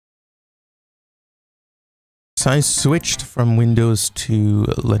So I switched from Windows to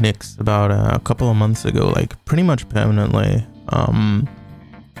Linux about a couple of months ago, like pretty much permanently.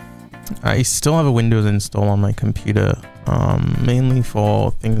 I still have a Windows install on my computer, mainly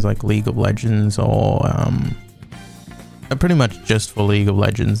for things like League of Legends or pretty much just for League of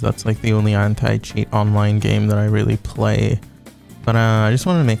Legends. That's like the only anti-cheat online game that I really play. But I just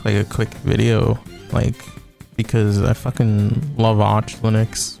wanted to make like a quick video, like, because I fucking love Arch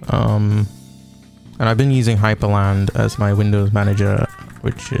Linux. And I've been using Hyprland as my Windows manager,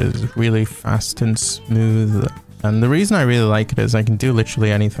 which is really fast and smooth. And the reason I really like it is I can do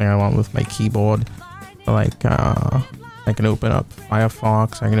literally anything I want with my keyboard. Like, I can open up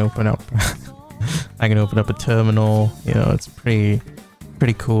Firefox, I can open up I can open up a terminal, you know, it's pretty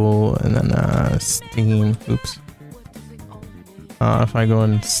cool. And then Steam, oops. If I go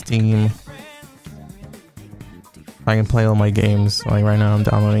in Steam, I can play all my games. Like right now I'm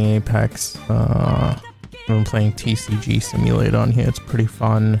downloading Apex. I'm playing TCG Simulator on here, it's pretty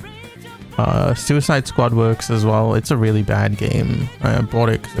fun. Suicide Squad works as well. It's a really bad game. I bought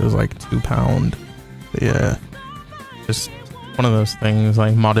it because it was like £2. But yeah, just one of those things.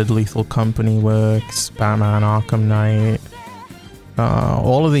 Like modded Lethal Company works, Batman Arkham Knight.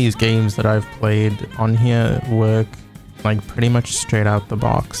 All of these games that I've played on here work like pretty much straight out the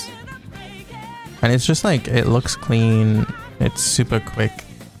box. And it's just like, it looks clean, it's super quick.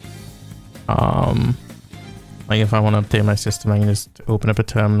 Like if I want to update my system, I can just open up a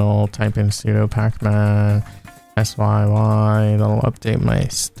terminal, type in sudo pacman syy, that'll update my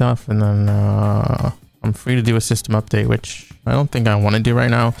stuff, and then I'm free to do a system update, which I don't think I want to do right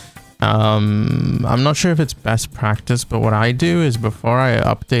now. I'm not sure if it's best practice, but what I do is before I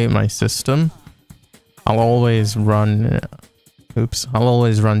update my system, I'll always run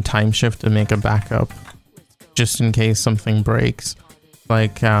time shift to make a backup just in case something breaks.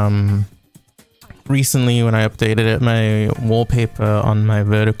 Like recently when I updated it, my wallpaper on my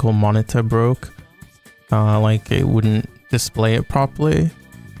vertical monitor broke. Like it wouldn't display it properly.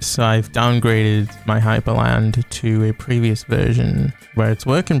 So I've downgraded my Hyprland to a previous version where it's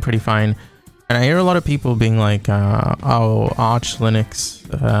working pretty fine. And I hear a lot of people being like, oh, Arch Linux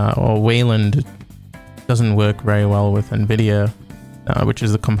or Wayland doesn't work very well with NVIDIA, which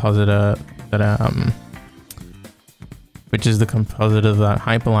is the compositor that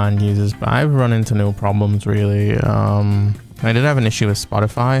Hyprland uses. But I've run into no problems really. I did have an issue with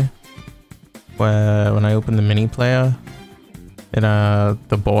Spotify where when I opened the mini player,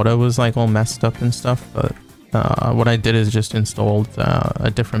 the border was like all messed up and stuff. But what I did is just installed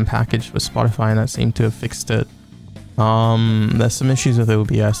a different package for Spotify, and that seemed to have fixed it. There's some issues with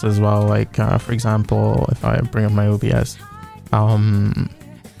OBS as well. Like for example, if I bring up my OBS,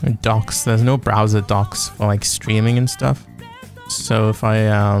 docs, there's no browser docs for like streaming and stuff. So if I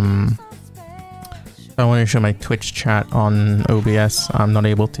want to show my Twitch chat on OBS, I'm not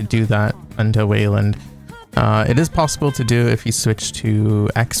able to do that under Wayland. It is possible to do if you switch to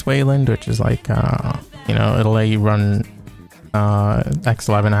X Wayland, which is like you know, it'll let you run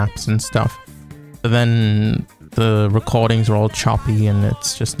X11 apps and stuff. But then the recordings are all choppy and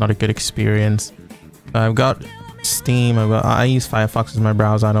it's just not a good experience. I've got Steam, I use Firefox as my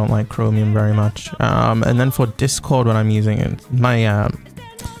browser. I don't like Chromium very much. And then for Discord, when I'm using it,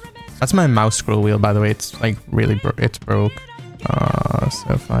 that's my mouse scroll wheel, by the way. It's like really it's broke. So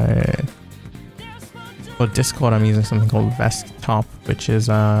if for Discord, I'm using something called Vesktop, which is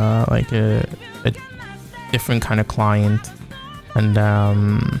like a different kind of client, and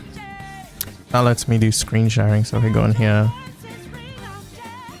that lets me do screen sharing. So if I go in here,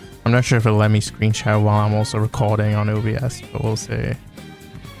 I'm not sure if it'll let me screen share while I'm also recording on OBS, but we'll see.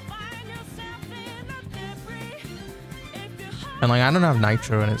 And like, I don't have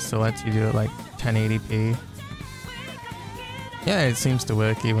Nitro and it still lets you do it like 1080p. Yeah, it seems to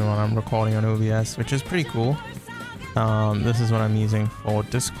work even when I'm recording on OBS, which is pretty cool. This is what I'm using for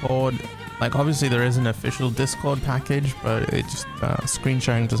Discord. Like obviously there is an official Discord package, but it just screen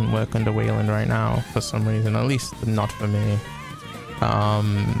sharing doesn't work under Wayland right now for some reason, at least not for me.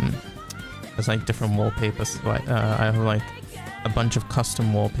 There's like different wallpapers. Like I have like a bunch of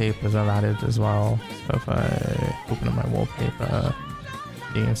custom wallpapers I've added as well. So if I open up my wallpaper,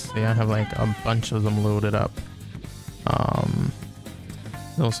 you can see I have like a bunch of them loaded up.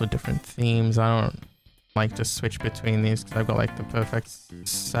 There's also different themes. I don't like to switch between these because I've got like the perfect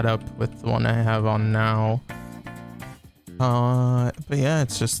setup with the one I have on now. But yeah,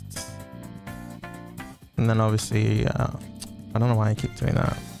 it's just, and then obviously I don't know why I keep doing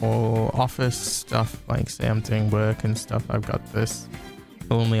that. For office stuff, like say I'm doing work and stuff, I've got this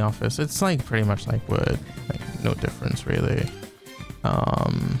only Office. It's like pretty much like Word, like no difference really.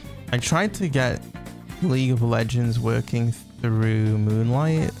 I tried to get League of Legends working through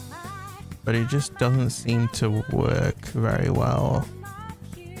Moonlight, but it just doesn't seem to work very well.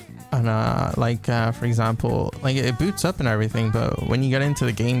 And for example, like it boots up and everything, but when you get into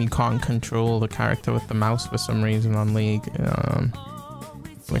the game, you can't control the character with the mouse for some reason on League,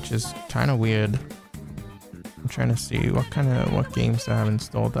 which is kind of weird. I'm trying to see what games I have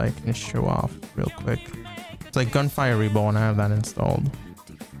installed that I can show off real quick. It's like Gunfire Reborn, I have that installed.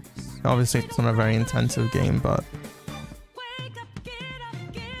 Obviously, it's not a very intensive game, but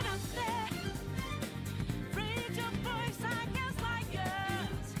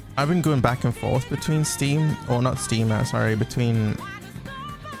I've been going back and forth between Steam, or not Steam, sorry, between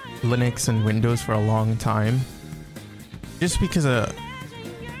Linux and Windows for a long time. Just because, I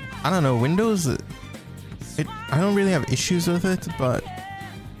don't know, Windows, I don't really have issues with it, but,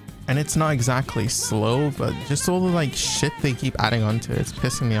 and it's not exactly slow, but just all the like shit they keep adding onto it, it's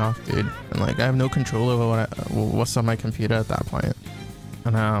pissing me off, dude. And like, I have no control over what's on my computer at that point.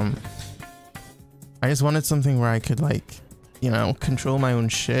 And I just wanted something where I could like, you know, control my own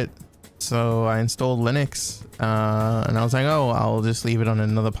shit. So I installed Linux, and I was like, oh, I'll just leave it on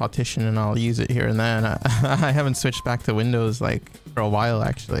another partition and I'll use it here and there. And I haven't switched back to Windows like for a while,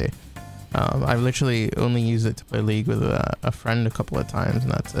 actually. I've literally only used it to play League with a friend a couple of times,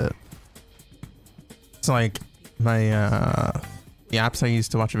 and that's it. It's like my the apps I use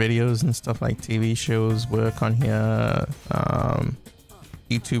to watch videos and stuff like TV shows work on here.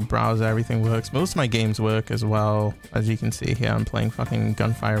 YouTube browser, everything works. Most of my games work as well. As you can see here, I'm playing fucking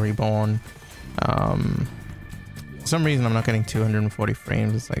Gunfire Reborn. For some reason I'm not getting 240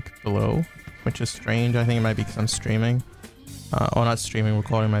 frames, it's like below, which is strange. I think it might be because I'm streaming. Or not streaming,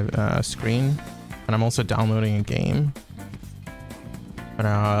 recording my screen. And I'm also downloading a game.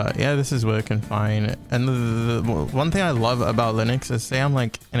 But yeah, this is working fine. And the one thing I love about Linux is, say I'm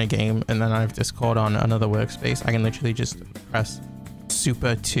like in a game and then I have Discord on another workspace, I can literally just press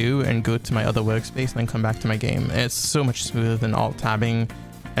Super 2 and go to my other workspace and then come back to my game. It's so much smoother than alt tabbing.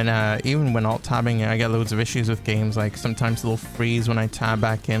 And even when alt tabbing, I get loads of issues with games, like sometimes it'll freeze when I tab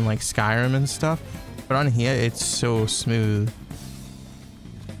back in, like Skyrim and stuff. But on here, it's so smooth.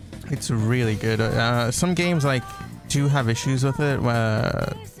 It's really good. Some games like do have issues with it,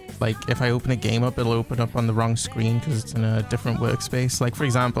 where like if I open a game up, it'll open up on the wrong screen because it's in a different workspace. Like for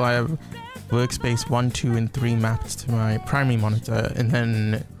example, I have workspace 1, 2, and 3 mapped to my primary monitor, and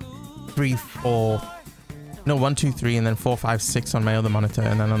then 1, 2, 3, and then 4, 5, 6 on my other monitor,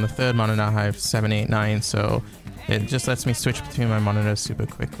 and then on the third monitor I have 7, 8, 9. So it just lets me switch between my monitors super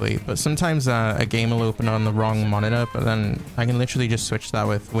quickly. But sometimes a game will open on the wrong monitor, but then I can literally just switch that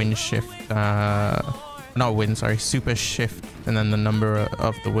with Super Shift, and then the number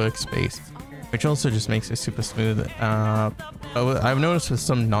of the workspace, which also just makes it super smooth. I've noticed with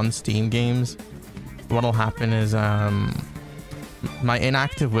some non-Steam games, what'll happen is my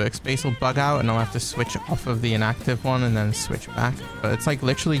inactive workspace will bug out and I'll have to switch off of the inactive one and then switch back. But it's like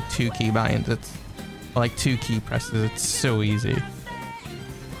literally 2 keybinds. It's like 2 key presses. It's so easy.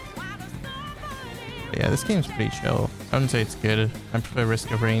 But yeah, this game's pretty chill. I wouldn't say it's good. I prefer Risk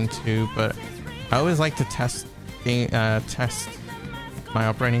of Rain 2, but I always like to test my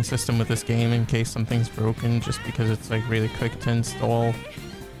operating system with this game in case something's broken, just because it's like really quick to install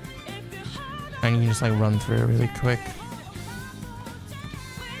and you can just like run through it really quick.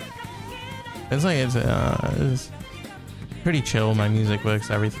 It's pretty chill. My music works,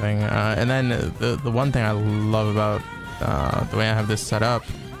 everything. And then the one thing I love about the way I have this set up,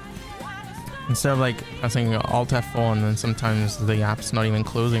 instead of like pressing Alt F4 and then sometimes the app's not even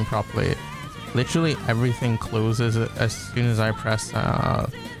closing properly, literally everything closes as soon as I press the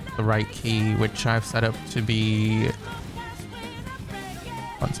right key, which I've set up to be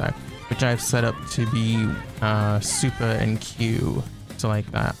Super and Q. So like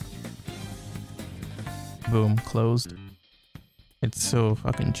that. Boom, closed. It's so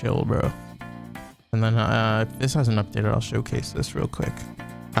fucking chill, bro. And then if this hasn't updated, I'll showcase this real quick.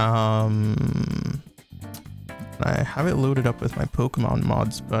 I have it loaded up with my Pokemon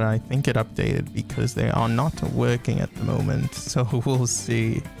mods, but I think it updated because they are not working at the moment. So we'll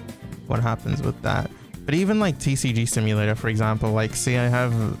see what happens with that. But even like TCG Simulator, for example, like see I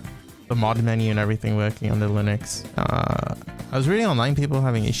have the mod menu and everything working under Linux. I was reading online people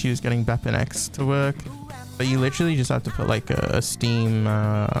having issues getting Beppin X to work, but you literally just have to put like a Steam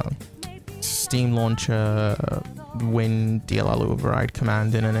launcher Win DLL override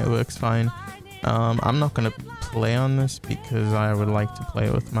command in and it works fine. I'm not gonna play on this because I would like to play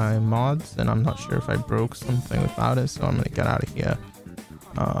with my mods, and I'm not sure if I broke something without it, so I'm gonna get out of here.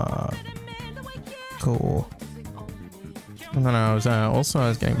 Cool. And then I was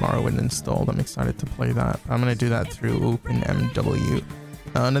getting Morrowind installed. I'm excited to play that. I'm gonna do that through OpenMW.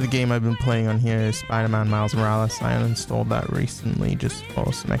 Another game I've been playing on here is Spider-Man Miles Morales. I uninstalled that recently just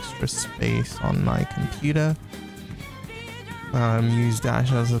for some extra space on my computer. Muse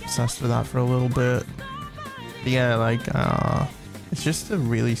Dash, I was obsessed with that for a little bit. But yeah, like, it's just a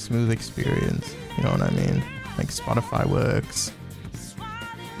really smooth experience. You know what I mean? Like, Spotify works.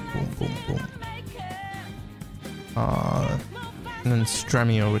 Boom, boom, boom. And then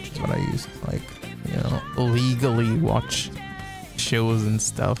Stremio, which is what I use to, like, you know, legally watch shows and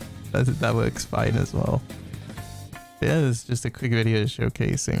stuff. That works fine as well. But yeah, it's just a quick video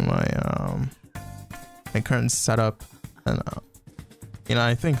showcasing my current setup, and you know,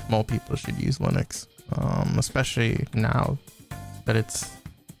 I think more people should use Linux, especially now that it's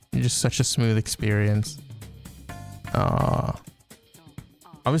just such a smooth experience.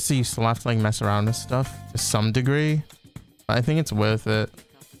 Obviously you still have to like mess around with stuff to some degree, but I think it's worth it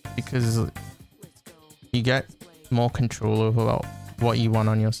because you get more control over what you want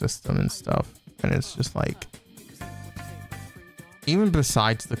on your system and stuff, and it's just like, even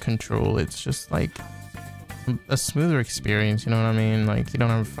besides the control, it's just like a smoother experience, you know what I mean? Like, you don't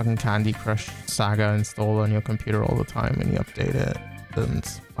have fucking Candy Crush Saga installed on your computer all the time when you update it, and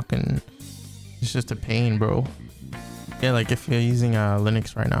it's just a pain, bro. Yeah, like if you're using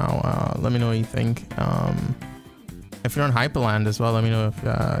Linux right now, let me know what you think. If you're on Hyperland as well, let me know if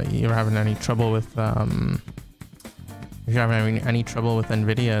you're having any trouble with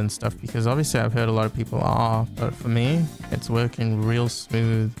NVIDIA and stuff, because obviously I've heard a lot of people are, but for me, it's working real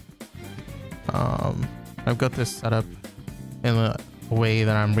smooth. I've got this set up in a way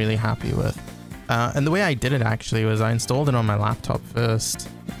that I'm really happy with. And the way I did it actually was I installed it on my laptop first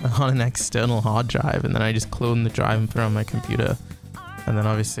on an external hard drive, and then I just cloned the drive and put it on my computer. And then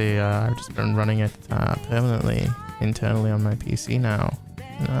obviously I've just been running it permanently internally on my PC now.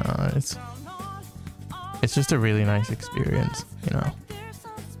 It's just a really nice experience, you know.